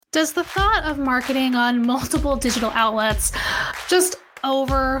Does the thought of marketing on multiple digital outlets just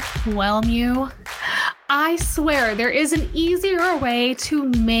overwhelm you? I swear there is an easier way to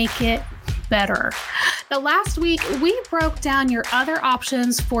make it better. Now, last week, we broke down your other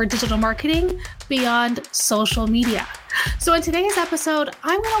options for digital marketing beyond social media. So in today's episode,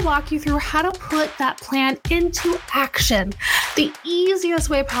 I'm going to walk you through how to put that plan into action the easiest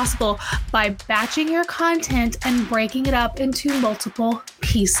way possible by batching your content and breaking it up into multiple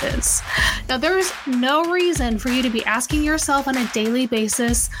pieces. Now, there's no reason for you to be asking yourself on a daily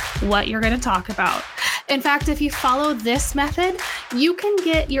basis what you're going to talk about. In fact, if you follow this method, you can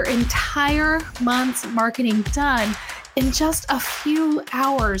get your entire month's marketing done in just a few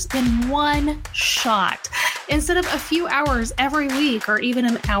hours in one shot, instead of a few hours every week or even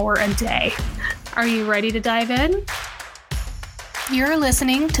an hour a day. Are you ready to dive in? You're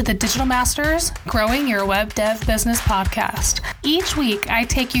listening to the Digital Masters Growing Your Web Dev Business podcast. Each week, I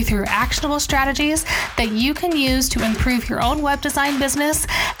take you through actionable strategies that you can use to improve your own web design business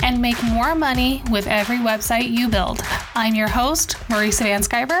and make more money with every website you build. I'm your host, Marisa Van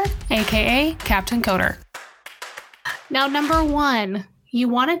Sciver, aka Captain Coder. Now, number one, you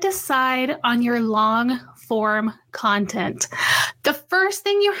want to decide on your long form content. The first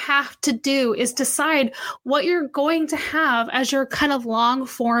thing you have to do is decide what you're going to have as your kind of long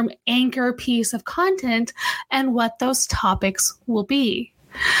form anchor piece of content and what those topics will be.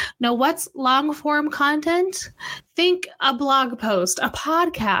 Now, what's long form content? Think a blog post, a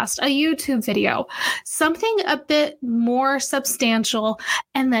podcast, a YouTube video, something a bit more substantial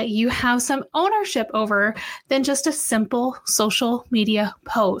and that you have some ownership over than just a simple social media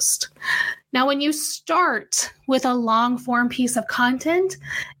post. Now, when you start with a long form piece of content,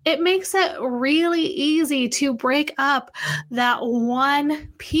 it makes it really easy to break up that one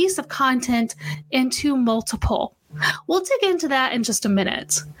piece of content into multiple. We'll dig into that in just a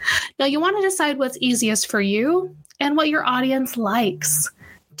minute. Now, you want to decide what's easiest for you and what your audience likes.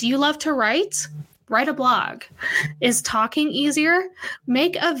 Do you love to write? Write a blog. Is talking easier?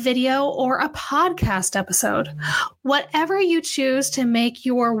 Make a video or a podcast episode. Whatever you choose to make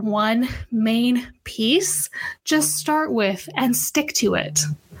your one main piece, just start with and stick to it.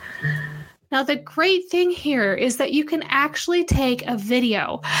 Now, the great thing here is that you can actually take a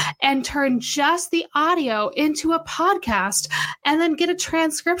video and turn just the audio into a podcast and then get a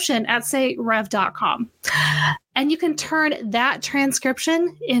transcription at, say, rev.com. And you can turn that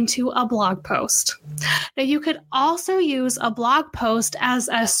transcription into a blog post. Now, you could also use a blog post as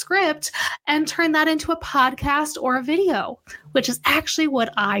a script and turn that into a podcast or a video, which is actually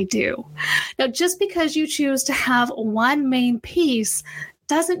what I do. Now, just because you choose to have one main piece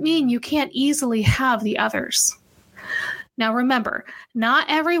doesn't mean you can't easily have the others. Now remember, not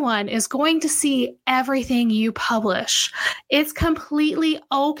everyone is going to see everything you publish. It's completely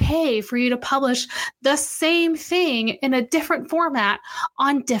okay for you to publish the same thing in a different format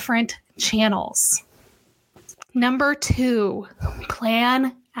on different channels. Number two,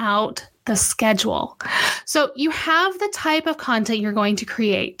 plan out the schedule. So you have the type of content you're going to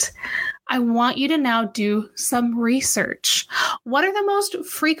create. I want you to now do some research. What are the most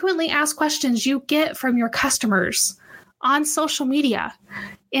frequently asked questions you get from your customers on social media,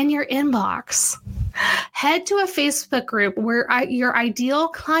 in your inbox? Head to a Facebook group where your ideal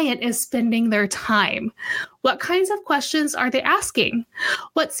client is spending their time. What kinds of questions are they asking?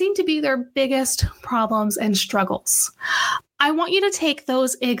 What seem to be their biggest problems and struggles? I want you to take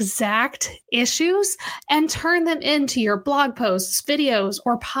those exact issues and turn them into your blog posts, videos,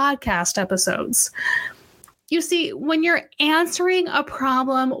 or podcast episodes. You see, when you're answering a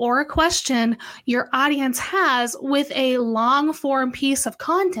problem or a question your audience has with a long form piece of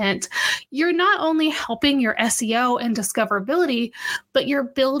content, you're not only helping your SEO and discoverability, but you're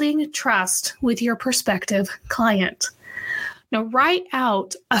building trust with your prospective client. Now, write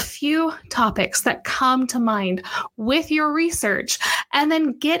out a few topics that come to mind with your research, and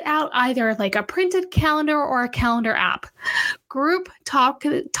then get out either like a printed calendar or a calendar app. Group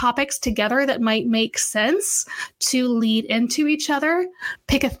topics together that might make sense to lead into each other.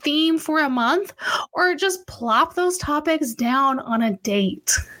 Pick a theme for a month, or just plop those topics down on a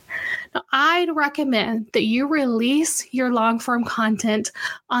date. Now, I'd recommend that you release your long-form content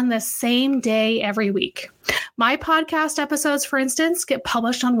on the same day every week. My podcast episodes, for instance, get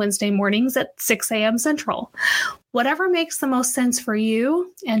published on Wednesday mornings at 6 a.m. Central. whatever makes the most sense for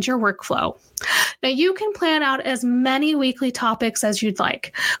you and your workflow. Now, you can plan out as many weekly topics as you'd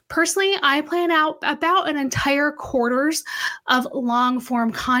like. Personally, I plan out about an entire quarters of long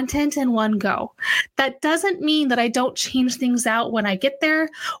form content in one go. That doesn't mean that I don't change things out when I get there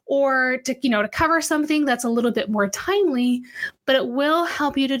or to cover something that's a little bit more timely, but it will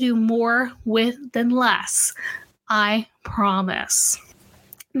help you to do more with than less. I promise.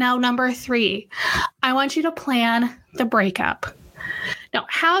 Now, number 3, I want you to plan the breakup. Now,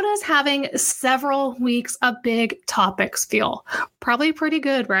 how does having several weeks of big topics feel? Probably pretty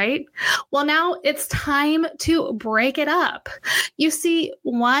good, right? Well, now it's time to break it up. You see,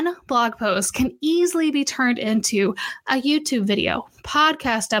 one blog post can easily be turned into a YouTube video,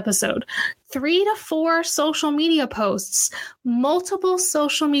 podcast episode, 3 to 4 social media posts, multiple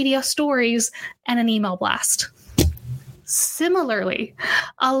social media stories, and an email blast. Similarly,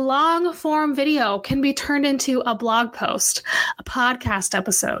 a long form video can be turned into a blog post, a podcast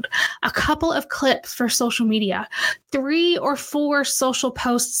episode, a couple of clips for social media, 3 or 4 social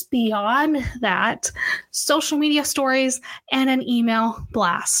posts beyond that, social media stories, and an email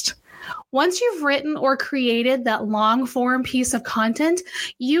blast. Once you've written or created that long form piece of content,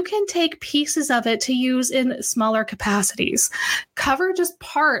 you can take pieces of it to use in smaller capacities, cover just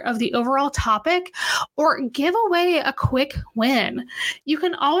part of the overall topic, or give away a quick win. You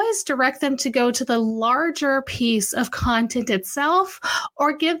can always direct them to go to the larger piece of content itself,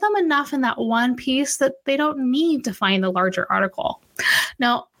 or give them enough in that one piece that they don't need to find the larger article.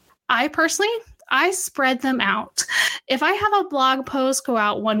 Now, I spread them out. If I have a blog post go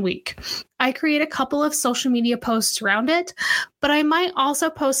out 1 week, I create a couple of social media posts around it, but I might also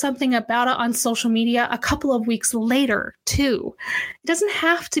post something about it on social media a couple of weeks later too. It doesn't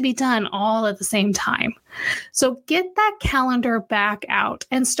have to be done all at the same time. So get that calendar back out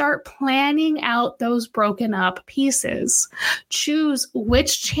and start planning out those broken up pieces. Choose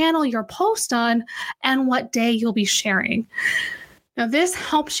which channel you'll post on and what day you'll be sharing. Now, this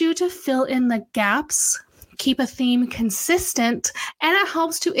helps you to fill in the gaps, keep a theme consistent, and it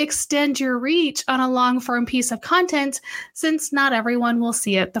helps to extend your reach on a long-form piece of content since not everyone will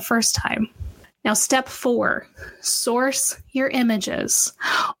see it the first time. Now, step 4, source your images.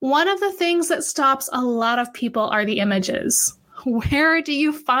 One of the things that stops a lot of people are the images. Where do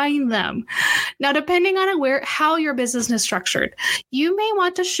you find them? Now, depending on how your business is structured, you may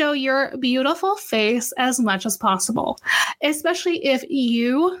want to show your beautiful face as much as possible, especially if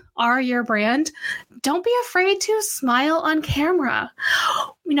you are your brand. Don't be afraid to smile on camera.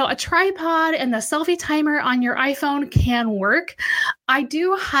 A tripod and the selfie timer on your iPhone can work. I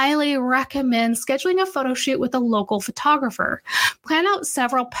do highly recommend scheduling a photo shoot with a local photographer. Plan out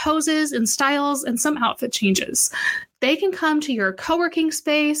several poses and styles and some outfit changes. They can come to your co-working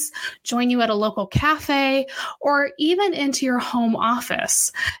space, join you at a local cafe, or even into your home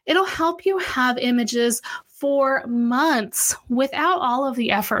office. It'll help you have images for months without all of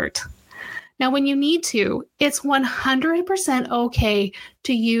the effort. Now, when you need to, it's 100% okay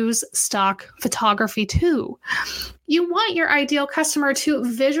to use stock photography too. You want your ideal customer to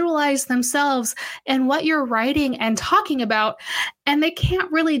visualize themselves and what you're writing and talking about, and they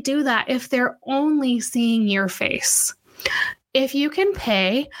can't really do that if they're only seeing your face. If you can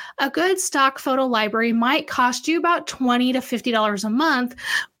pay, a good stock photo library might cost you about $20 to $50 a month,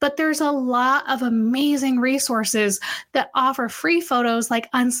 but there's a lot of amazing resources that offer free photos like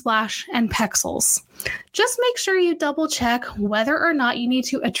Unsplash and Pexels. Just make sure you double check whether or not you need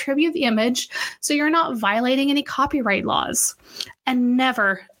to attribute the image so you're not violating any copyright laws. And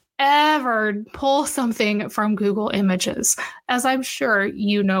never, ever pull something from Google Images, as I'm sure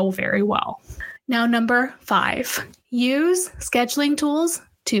you know very well. Now, number 5, use scheduling tools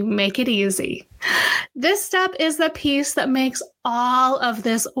to make it easy. This step is the piece that makes all of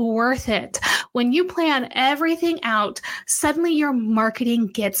this worth it. When you plan everything out, suddenly your marketing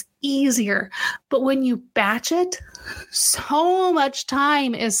gets easier. But when you batch it, so much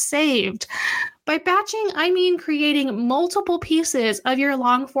time is saved. By batching, I mean creating multiple pieces of your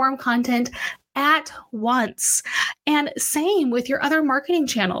long-form content at once. And same with your other marketing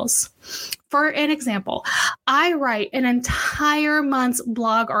channels. For an example, I write an entire month's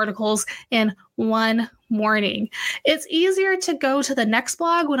blog articles in one morning. It's easier to go to the next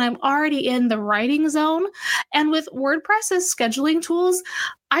blog when I'm already in the writing zone. And with WordPress's scheduling tools,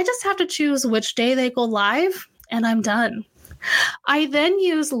 I just have to choose which day they go live and I'm done. I then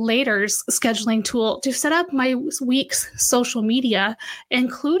use Later's scheduling tool to set up my week's social media,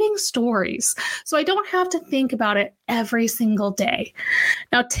 including stories, so I don't have to think about it every single day.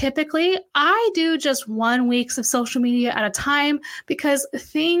 Now, typically, I do just 1 week of social media at a time because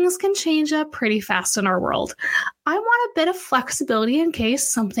things can change up pretty fast in our world. I want a bit of flexibility in case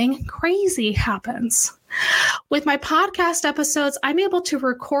something crazy happens. With my podcast episodes, I'm able to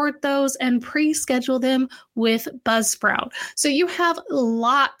record those and pre-schedule them with Buzzsprout. So you have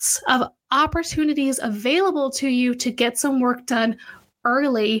lots of opportunities available to you to get some work done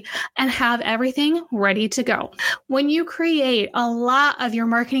early and have everything ready to go. When you create a lot of your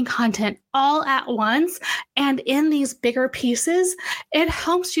marketing content all at once and in these bigger pieces, it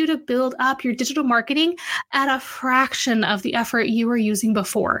helps you to build up your digital marketing at a fraction of the effort you were using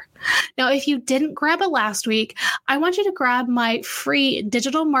before. Now, if you didn't grab it last week, I want you to grab my free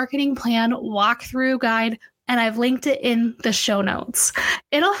digital marketing plan walkthrough guide, and I've linked it in the show notes.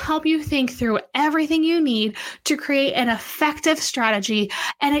 It'll help you think through everything you need to create an effective strategy,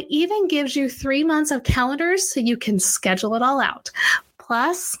 and it even gives you 3 months of calendars so you can schedule it all out.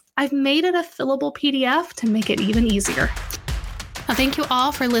 Plus, I've made it a fillable PDF to make it even easier. Now, thank you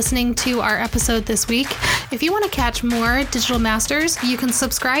all for listening to our episode this week. If you want to catch more Digital Masters, you can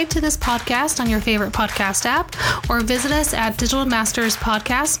subscribe to this podcast on your favorite podcast app or visit us at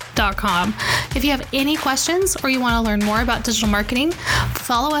digitalmasterspodcast.com. If you have any questions or you want to learn more about digital marketing,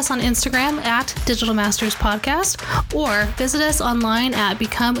 follow us on Instagram at Digital Masters Podcast or visit us online at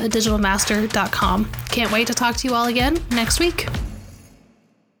becomeadigitalmaster.com. Can't wait to talk to you all again next week.